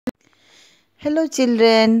Hello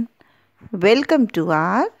children, welcome to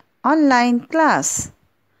our online class.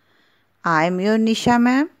 I am your Nisha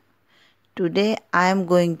ma'am. Today I am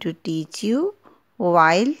going to teach you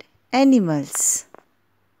wild animals.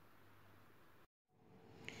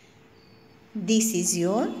 This is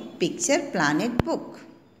your picture planet book.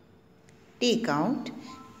 Take out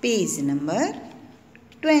page number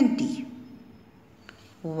 20.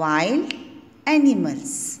 Wild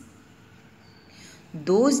animals.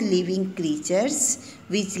 Those living creatures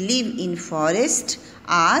which live in forest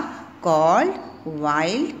are called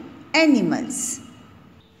wild animals.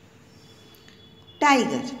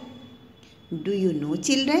 Tiger. Do you know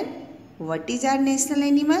children what is our national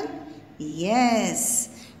animal?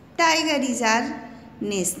 Yes, tiger is our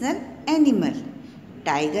national animal.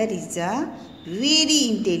 Tiger is a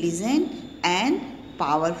very intelligent and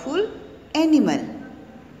powerful animal.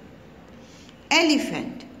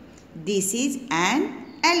 Elephant. This is an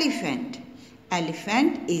elephant.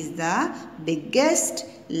 Elephant is the biggest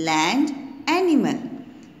land animal.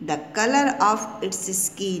 The color of its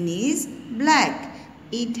skin is black.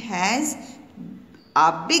 It has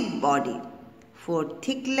a big body, 4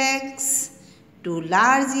 thick legs, 2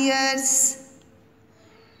 large ears,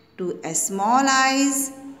 2 small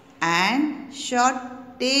eyes and short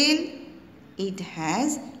tail. It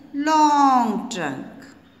has long trunk.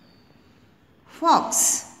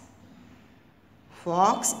 Fox.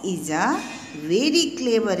 Fox is a very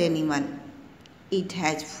clever animal. It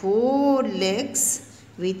has 4 legs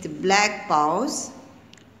with black paws,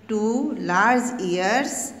 2 large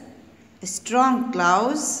ears, strong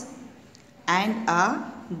claws and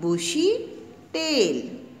a bushy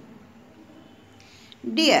tail.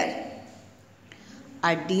 Deer.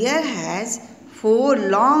 A deer has 4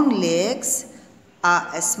 long legs,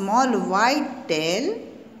 a small white tail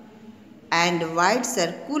and white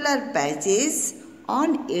circular patches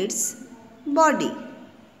on its body.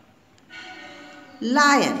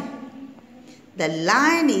 Lion. The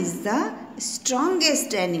lion is the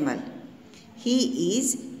strongest animal. He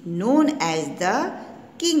is known as the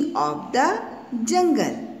king of the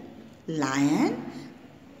jungle. Lion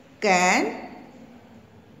can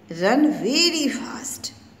run very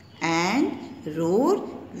fast and roar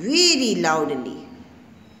very loudly.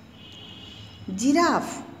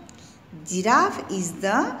 Giraffe. Giraffe is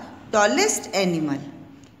the tallest animal.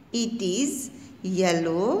 It is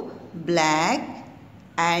yellow, black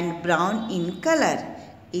and brown in color.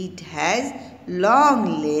 It has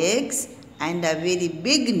long legs and a very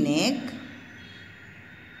big neck.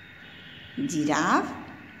 Giraffe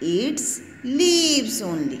eats leaves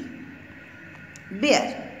only.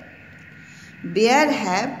 Bear. Bear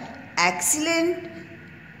have excellent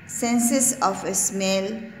senses of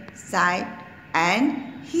smell, sight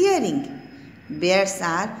and hearing. Bears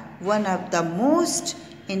are one of the most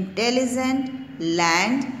intelligent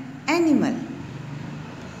land animal.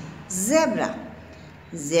 Zebra.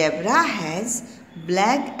 Zebra has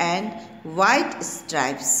black and white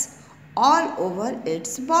stripes all over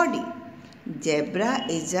its body. Zebra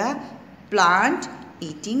is a plant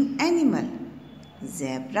eating animal.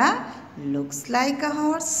 Zebra looks like a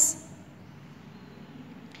horse.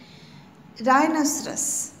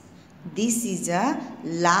 Rhinoceros. This is a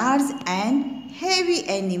large and heavy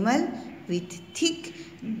animal with thick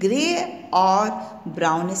grey or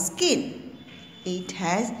brown skin. It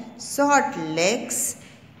has short legs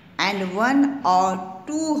and 1 or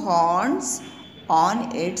 2 horns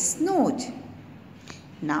on its nose.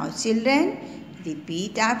 Now children,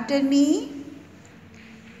 repeat after me.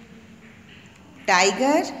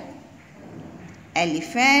 Tiger,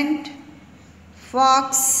 elephant,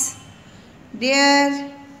 fox,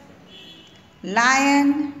 deer,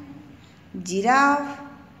 lion, giraffe,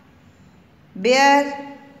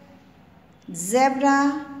 bear,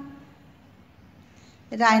 zebra,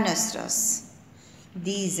 rhinoceros.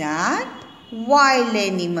 These are wild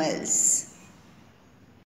animals.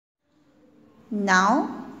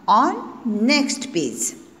 Now on next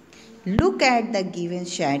page, look at the given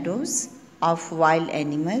shadows of wild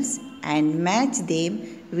animals and match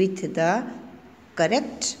them with the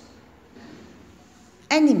correct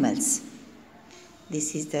animals.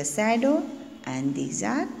 This is the shadow and these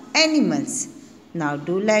are animals. Now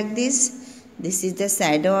do like this. This is the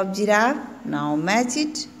shadow of giraffe. Now match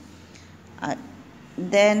it.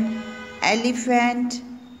 Then elephant.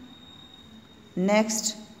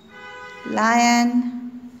 Next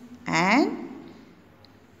lion and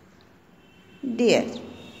deer.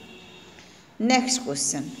 Next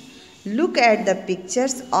question. Look at the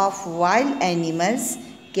pictures of wild animals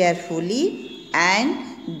carefully and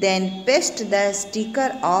then paste the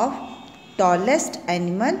sticker of tallest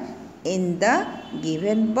animal in the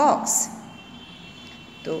given box.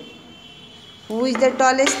 So, who is the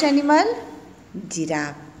tallest animal?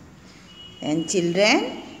 Giraffe. And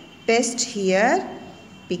children, paste here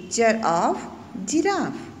picture of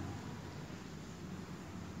giraffe.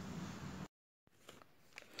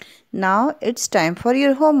 Now it's time for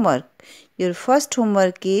your homework. Your first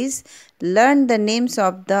homework is learn the names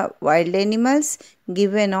of the wild animals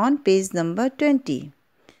given on page number 20.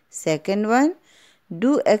 Second one,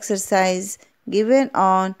 do exercise given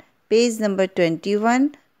on page number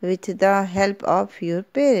 21 with the help of your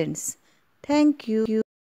parents. Thank you.